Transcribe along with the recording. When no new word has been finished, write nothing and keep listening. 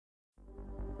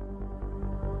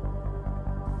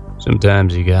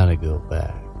Sometimes you gotta go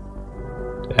back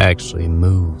to actually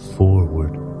move forward.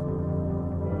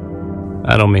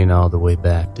 I don't mean all the way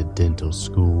back to dental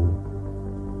school.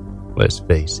 Let's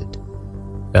face it,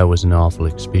 that was an awful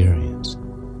experience.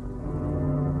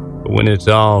 But when it's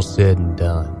all said and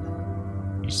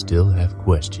done, you still have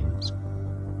questions.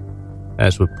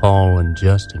 That's what Paul and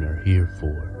Justin are here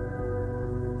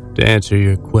for. To answer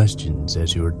your questions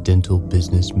as your dental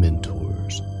business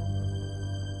mentors.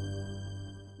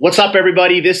 What's up,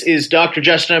 everybody? This is Dr.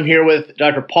 Justin. I'm here with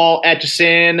Dr. Paul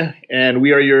Atchison, and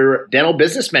we are your dental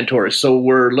business mentors. So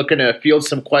we're looking to field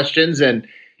some questions and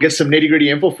get some nitty-gritty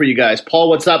info for you guys. Paul,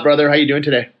 what's up, brother? How you doing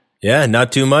today? Yeah,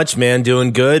 not too much, man.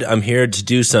 Doing good. I'm here to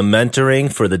do some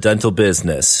mentoring for the dental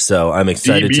business. So I'm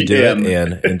excited to do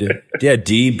it. Yeah,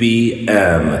 DBM.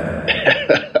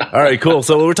 All right, cool.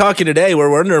 So we're talking today, we're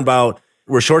wondering about,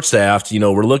 we're short-staffed.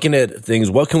 We're looking at things.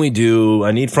 What can we do?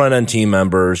 I need front-end team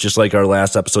members. Just like our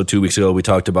last episode 2 weeks ago, we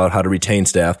talked about how to retain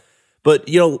staff. But,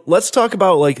 let's talk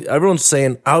about, like, everyone's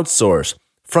saying outsource.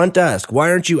 Front desk. Why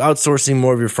aren't you outsourcing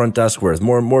more of your front desk work,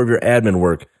 more of your admin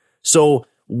work? So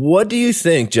what do you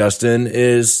think, Justin,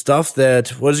 is stuff that,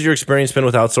 what has your experience been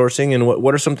with outsourcing, and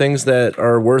what are some things that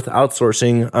are worth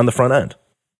outsourcing on the front end?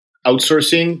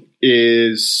 Outsourcing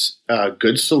is a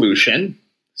good solution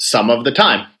some of the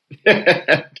time.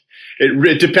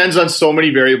 It depends on so many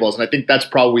variables, and I think that's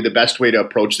probably the best way to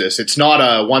approach this. It's not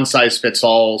a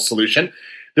one-size-fits-all solution.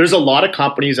 There's a lot of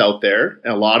companies out there,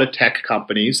 and a lot of tech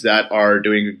companies that are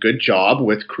doing a good job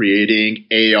with creating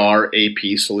AR,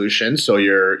 AP solutions, so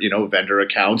your vendor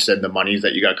accounts and the monies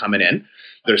that you got coming in.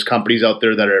 There's companies out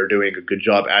there that are doing a good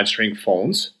job answering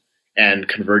phones and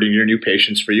converting your new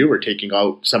patients for you, or taking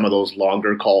out some of those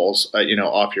longer calls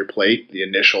off your plate, the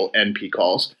initial NP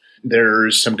calls.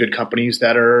 There's some good companies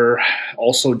that are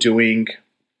also doing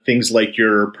things like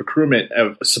your procurement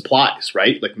of supplies,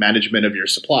 right? Like management of your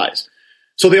supplies.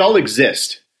 So they all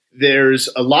exist. There's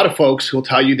a lot of folks who'll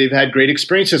tell you they've had great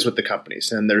experiences with the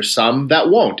companies, and there's some that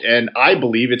won't. And I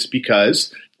believe it's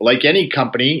because, like any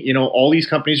company, all these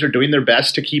companies are doing their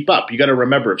best to keep up. You got to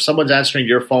remember, if someone's answering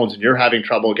your phones and you're having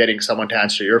trouble getting someone to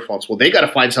answer your phones, well, they got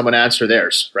to find someone to answer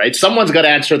theirs, right? Someone's got to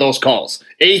answer those calls.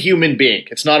 A human being.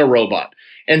 It's not a robot.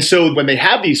 And so when they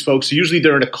have these folks, usually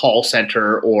they're in a call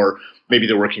center, or maybe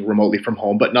they're working remotely from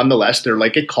home, but nonetheless, they're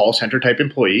like a call center type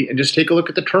employee. And just take a look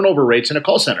at the turnover rates in a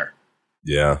call center.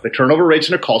 Yeah. The turnover rates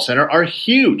in a call center are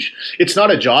huge. It's not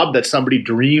a job that somebody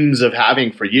dreams of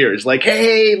having for years. Like,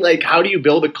 hey, how do you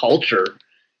build a culture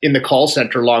in the call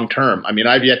center long term? I mean,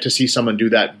 I've yet to see someone do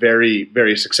that very,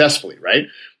 very successfully, right?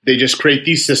 They just create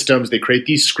these systems, they create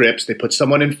these scripts, they put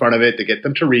someone in front of it, they get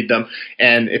them to read them.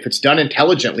 And if it's done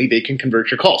intelligently, they can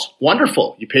convert your calls.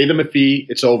 Wonderful. You pay them a fee,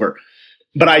 it's over.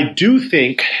 But I do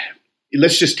think,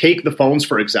 let's just take the phones,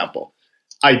 for example.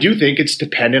 I do think it's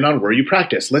dependent on where you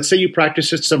practice. Let's say you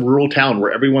practice at some rural town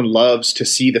where everyone loves to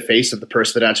see the face of the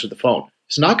person that answered the phone.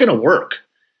 It's not going to work,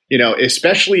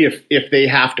 especially if they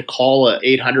have to call a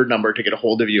 800 number to get a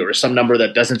hold of you, or some number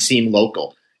that doesn't seem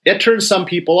local. It turns some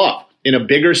people off. In a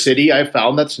bigger city, I've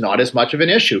found that's not as much of an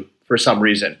issue for some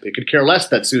reason. They could care less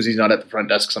that Susie's not at the front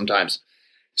desk sometimes.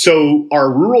 So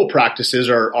our rural practices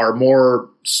are more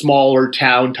smaller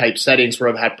town type settings where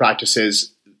I've had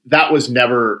practices. That was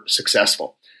never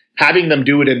successful. Having them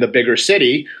do it in the bigger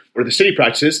city or the city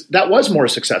practices, that was more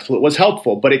successful. It was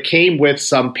helpful, but it came with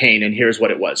some pain. And here's what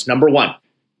it was. Number one,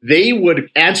 they would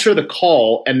answer the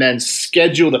call and then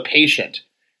schedule the patient,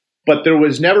 but there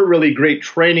was never really great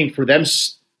training for them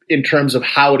in terms of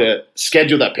how to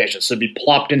schedule that patient. So it'd be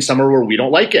plopped in somewhere where we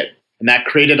don't like it. And that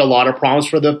created a lot of problems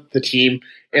for the team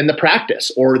in the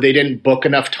practice, or they didn't book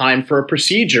enough time for a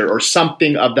procedure or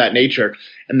something of that nature.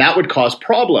 And that would cause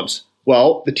problems.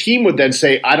 Well, the team would then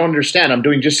say, I don't understand. I'm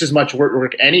doing just as much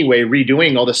work anyway,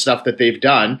 redoing all the stuff that they've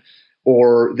done.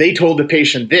 Or they told the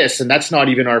patient this, and that's not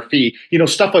even our fee.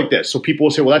 Stuff like this. So people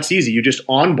will say, well, that's easy. You just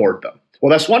onboard them. Well,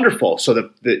 that's wonderful. So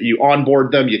that you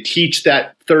onboard them, you teach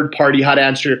that third party how to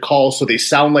answer your calls so they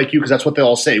sound like you, because that's what they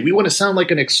all say. We want to sound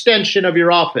like an extension of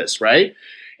your office, right?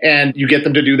 And you get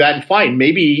them to do that, and fine.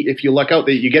 Maybe if you luck out,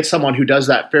 that you get someone who does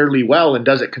that fairly well and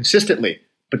does it consistently,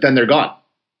 but then they're gone.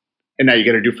 And now you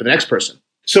got to do for the next person.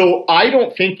 So I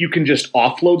don't think you can just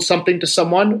offload something to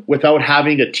someone without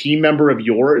having a team member of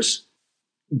yours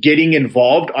getting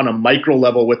involved on a micro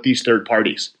level with these third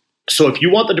parties. So if you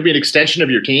want them to be an extension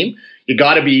of your team, you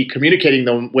got to be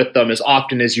communicating with them as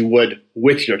often as you would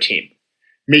with your team,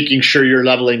 making sure you're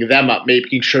leveling them up,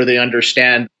 making sure they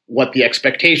understand what the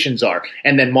expectations are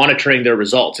and then monitoring their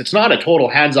results. It's not a total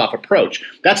hands-off approach.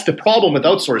 That's the problem with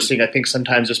outsourcing, I think,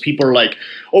 sometimes is people are like,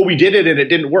 oh, we did it and it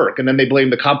didn't work. And then they blame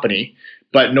the company,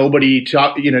 but nobody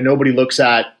looks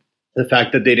at the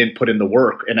fact that they didn't put in the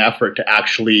work and effort to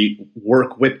actually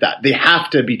work with that. They have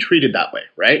to be treated that way,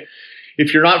 right?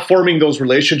 If you're not forming those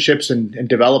relationships and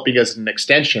developing as an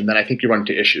extension, then I think you run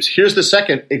into issues. Here's the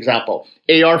second example,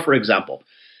 AR, for example.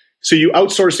 So you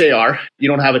outsource AR, you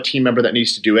don't have a team member that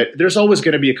needs to do it. There's always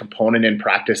going to be a component in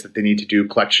practice that they need to do,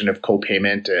 collection of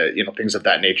co-payment, things of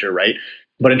that nature, right?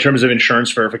 But in terms of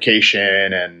insurance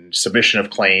verification and submission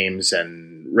of claims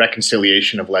and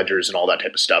reconciliation of ledgers and all that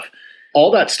type of stuff,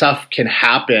 all that stuff can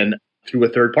happen through a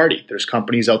third party. There's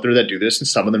companies out there that do this, and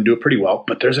some of them do it pretty well,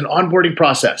 but there's an onboarding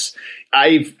process.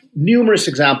 I've numerous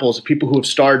examples of people who have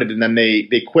started and then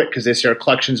they quit because they say our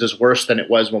collections is worse than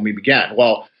it was when we began.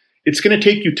 Well, it's going to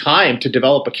take you time to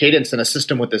develop a cadence and a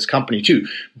system with this company too.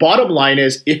 Bottom line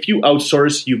is, if you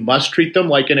outsource, you must treat them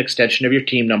like an extension of your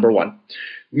team, number one.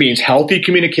 Means healthy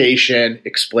communication,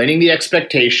 explaining the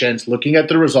expectations, looking at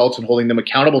the results and holding them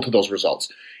accountable to those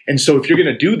results. And so if you're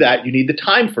going to do that, you need the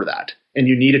time for that. And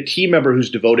you need a team member who's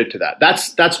devoted to that.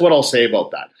 That's what I'll say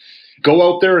about that. Go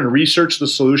out there and research the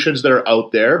solutions that are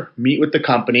out there, meet with the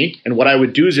company. And what I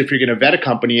would do is, if you're going to vet a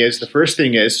company, is the first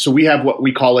thing is, so we have what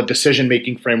we call a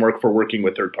decision-making framework for working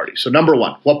with third parties. So number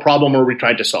one, what problem are we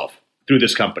trying to solve through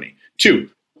this company? Two,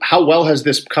 how well has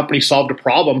this company solved a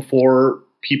problem for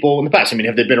people in the past? I mean,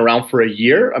 have they been around for a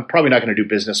year? I'm probably not going to do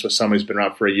business with someone who's been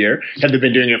around for a year. Have they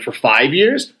been doing it for 5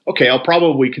 years? Okay, I'll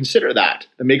probably consider that.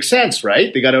 That makes sense,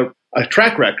 right? They got a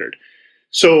track record.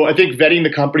 So I think vetting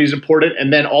the company is important,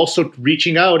 and then also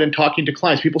reaching out and talking to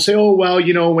clients. People say, oh, well,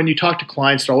 when you talk to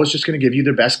clients, they're always just going to give you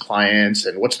their best clients,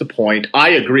 and what's the point? I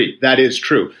agree. That is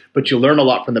true. But you learn a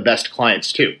lot from the best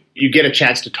clients too. You get a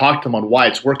chance to talk to them on why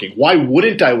it's working. Why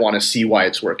wouldn't I want to see why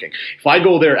it's working? If I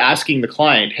go there asking the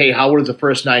client, hey, how were the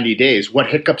first 90 days? What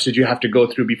hiccups did you have to go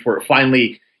through before it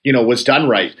finally was done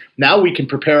right? Now we can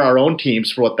prepare our own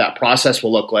teams for what that process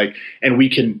will look like, and we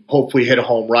can hopefully hit a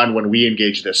home run when we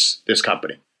engage this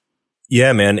company.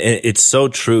 Yeah, man, it's so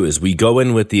true. As we go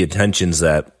in with the intentions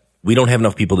that we don't have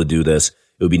enough people to do this,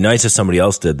 it would be nice if somebody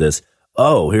else did this.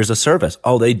 Oh, here's a service.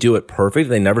 Oh, they do it perfect.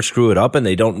 They never screw it up, and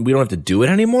we don't have to do it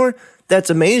anymore.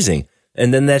 That's amazing.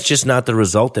 And then that's just not the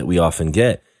result that we often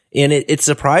get. And it's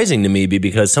surprising to me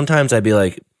because sometimes I'd be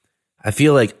like, I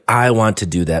feel like I want to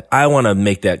do that. I want to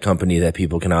make that company that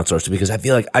people can outsource to because I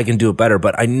feel like I can do it better.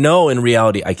 But I know in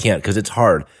reality I can't because it's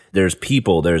hard. There's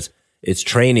people, it's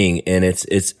training, and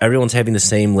it's everyone's having the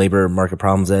same labor market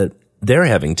problems that they're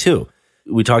having too.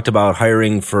 We talked about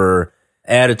hiring for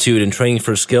attitude and training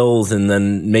for skills, and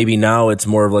then maybe now it's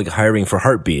more of like hiring for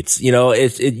heartbeats. You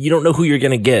don't know who you're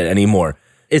going to get anymore.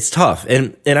 It's tough.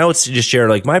 And I would just share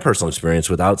like my personal experience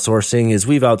with outsourcing is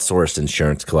we've outsourced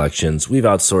insurance collections. We've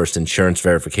outsourced insurance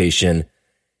verification,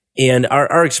 and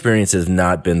our experience has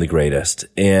not been the greatest.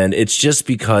 And it's just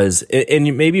because,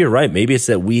 and maybe you're right. Maybe it's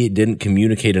that we didn't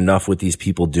communicate enough with these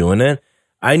people doing it.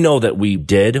 I know that we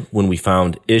did when we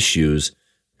found issues,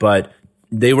 but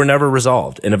they were never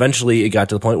resolved. And eventually it got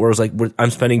to the point where it was like,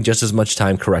 I'm spending just as much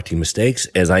time correcting mistakes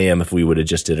as I am if we would have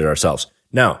just did it ourselves.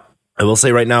 Now, I will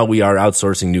say right now we are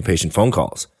outsourcing new patient phone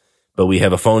calls, but we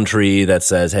have a phone tree that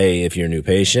says, hey, if you're a new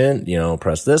patient,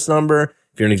 press this number.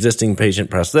 If you're an existing patient,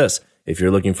 press this. If you're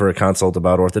looking for a consult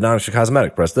about orthodontics or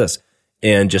cosmetic, press this.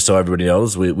 And just so everybody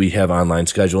knows, we have online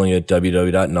scheduling at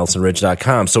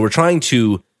www.nelsonridge.com. So we're trying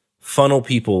to funnel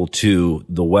people to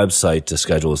the website to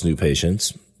schedule as new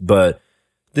patients. But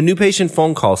the new patient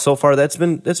phone call so far, that's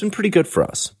been pretty good for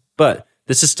us. But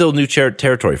this is still new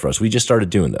territory for us. We just started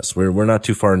doing this. We're not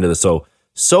too far into this.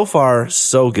 So far,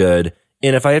 so good.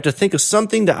 And if I have to think of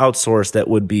something to outsource that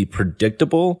would be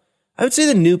predictable, I would say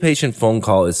the new patient phone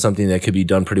call is something that could be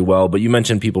done pretty well. But you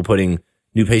mentioned people putting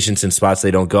new patients in spots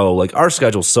they don't go. Like our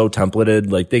schedule's so templated,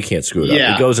 like they can't screw it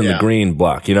up. It goes in the green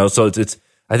block, so it's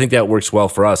I think that works well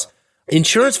for us.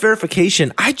 Insurance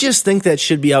verification, I just think that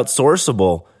should be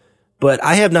outsourceable, but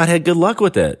I have not had good luck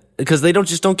with it because they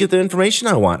don't get the information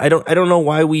I want. I don't know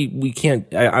why we can't.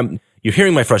 You're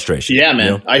hearing my frustration. Yeah,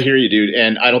 man. I hear you, dude.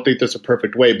 And I don't think that's a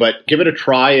perfect way, but give it a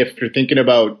try. If you're thinking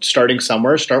about starting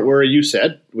somewhere, start where you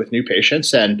said with new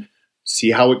patients and see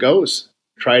how it goes.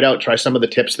 Try it out. Try some of the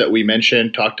tips that we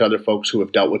mentioned. Talk to other folks who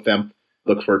have dealt with them.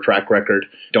 Look for a track record.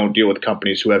 Don't deal with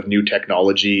companies who have new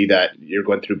technology that you're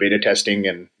going through beta testing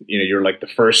and, you're like the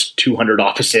first 200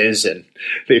 offices and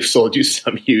they've sold you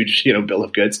some huge, bill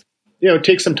of goods.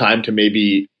 Take some time to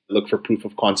maybe look for proof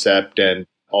of concept and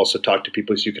Also talk to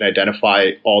people so you can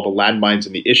identify all the landmines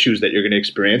and the issues that you're going to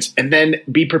experience, and then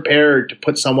be prepared to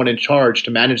put someone in charge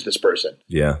to manage this person.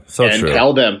 Yeah, so and true.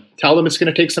 Tell them it's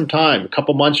going to take some time. A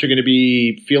couple months, you're going to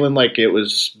be feeling like it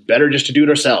was better just to do it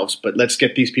ourselves, but let's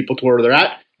get these people to where they're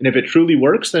at. And if it truly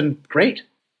works, then great.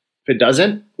 If it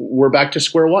doesn't, we're back to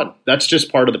square one. That's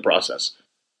just part of the process.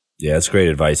 Yeah, that's great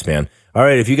advice, man. All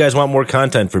right, if you guys want more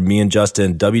content from me and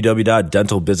Justin,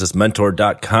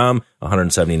 www.dentalbusinessmentor.com,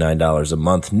 $179 a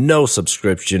month, no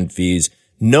subscription fees,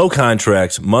 no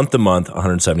contracts, month to month,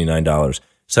 $179.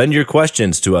 Send your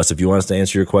questions to us if you want us to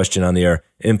answer your question on the air,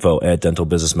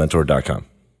 info@dentalbusinessmentor.com.